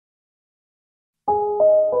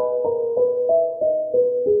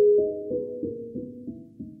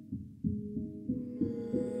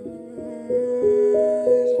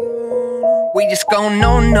We just gon'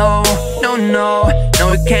 no,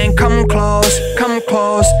 we can't come close,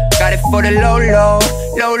 Got it for the low,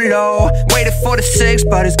 waited for the 6,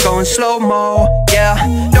 but it's going slow-mo. Yeah,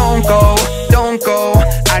 don't go,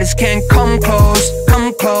 I just can't come close,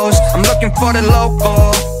 I'm looking for the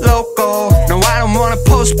local. No, I don't wanna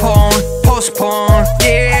postpone,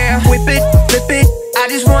 yeah. Whip it, flip it, I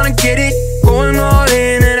just wanna get it, going all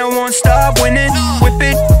in and I won't stop winning. Whip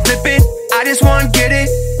it, flip it, I just wanna get it,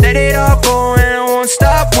 let it all go and I won't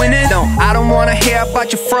stop winning. No, I don't wanna hear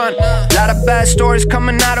about your front, lot of bad stories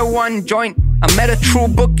coming out of one joint. I met a true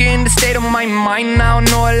bookie in the state of my mind. Now I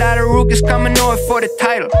know a lot of rookies coming over for the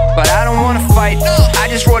title, but I don't wanna fight, I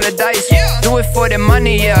just roll the dice. Do it for the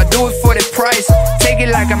money, yeah, do it for the price. Take it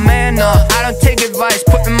like a man, no, I don't take advice.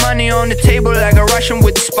 Put the money on the table like a Russian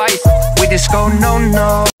with the spice. We just go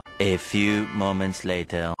no. A few moments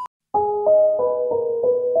later.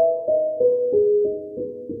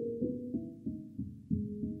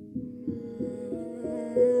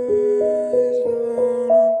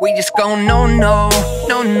 We just gon' no,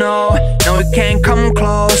 we can't come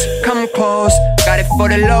close, Got it for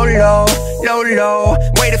the low,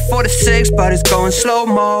 waited for the 6, but it's going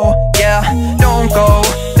slow-mo. Yeah, don't go,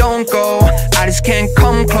 I just can't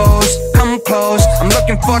come close, I'm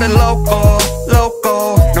looking for the local.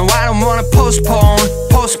 No, I don't wanna postpone,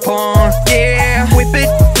 yeah. Whip it,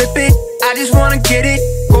 flip it, I just wanna get it,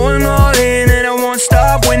 going all in and I won't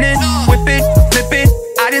stop winning. Whip it, flip it,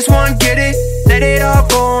 I just wanna get it, let it all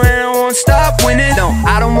go and I won't stop winning. No,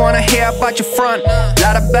 I don't wanna hear about your front,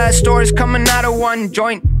 lot of bad stories coming out of one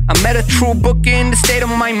joint. I met a true bookie in the state of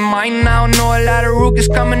my mind. Now I know a lot of rookies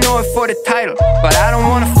coming over for the title, but I don't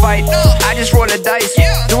wanna fight, I just roll the dice.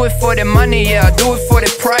 Do it for the money, yeah, do it for the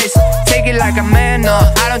price. Take it like a man, no,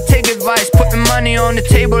 I don't take advice. Put the money on the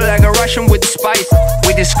table like a Russian with the spice.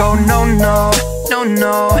 We just go no,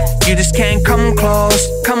 you just can't come close,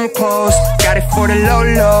 Got it for the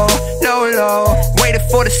low, waited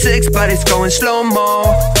for the 6, but it's going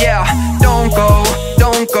slow-mo. Yeah, don't go,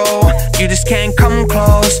 you just can't come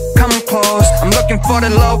close, I'm looking for the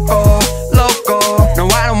local. No,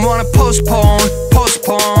 I don't wanna postpone,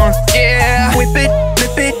 yeah. Whip it,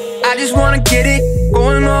 flip it, I just wanna get it,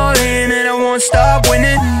 going all in and I won't stop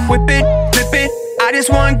winning. Whip it, flip it, I just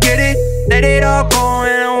wanna get it, let it all go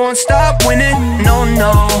and I won't stop winning.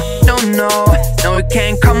 No, we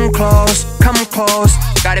can't come close,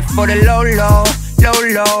 Got it for the low,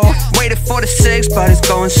 waited for the 6, but it's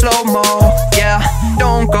going slow-mo. Yeah,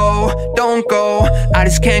 don't go, I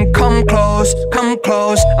just can't come close,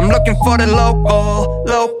 I'm looking for the local.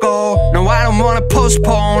 No, I don't wanna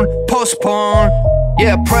postpone,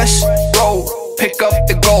 yeah. Press roll, pick up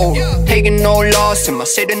the goal, taking no loss in my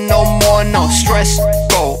city, no more, no stress.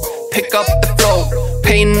 Go, pick up the flow,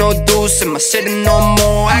 paying no dues in my city no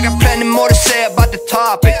more. I got plenty more to say about the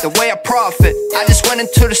topic, the way I profit. I just went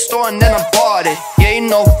into the store and then I bought it. Yeah, you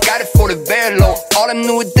know, got it for the very low. All the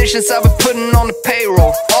new additions I've been putting on the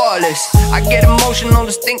payroll. All this, I get emotional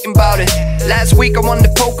just thinking about it. Last week I won the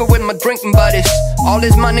poker with my drinking buddies. All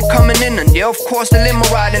this money coming in and yeah, of course the limo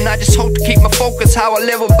riding. I just hope to keep my focus how I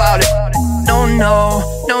live about it.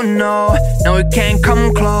 No, we can't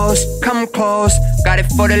come close, Got it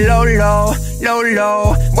for the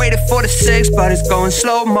low, waited for the 6, but it's going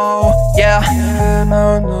slow-mo. Yeah,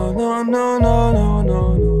 no,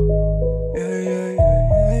 yeah,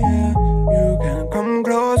 you can't come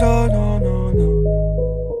closer, no.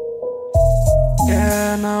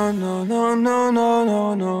 Yeah, no,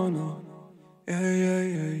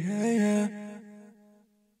 yeah.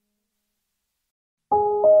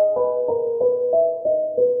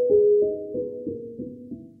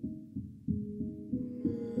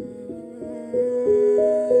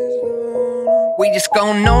 We just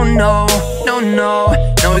gon' no,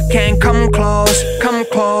 we can't come close,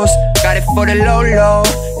 Got it for the low,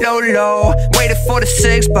 waited for the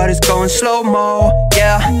 6, but it's going slow-mo.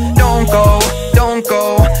 Yeah, don't go,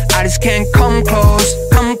 I just can't come close,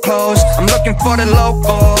 I'm looking for the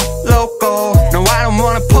local. No, I don't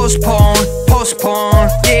wanna postpone,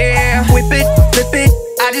 yeah. Whip it, flip it,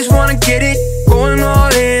 I just wanna get it, going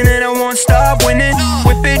all in and I won't stop winning.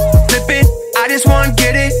 Whip it, flip it, I just wanna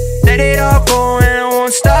get it, let it all go and I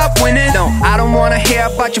won't stop winning. No, I don't wanna hear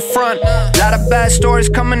about your front, lot of bad stories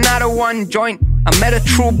coming out of one joint. I met a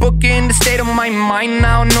true bookie in the state of my mind.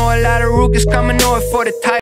 Now I know a lot of rookies coming over for the title.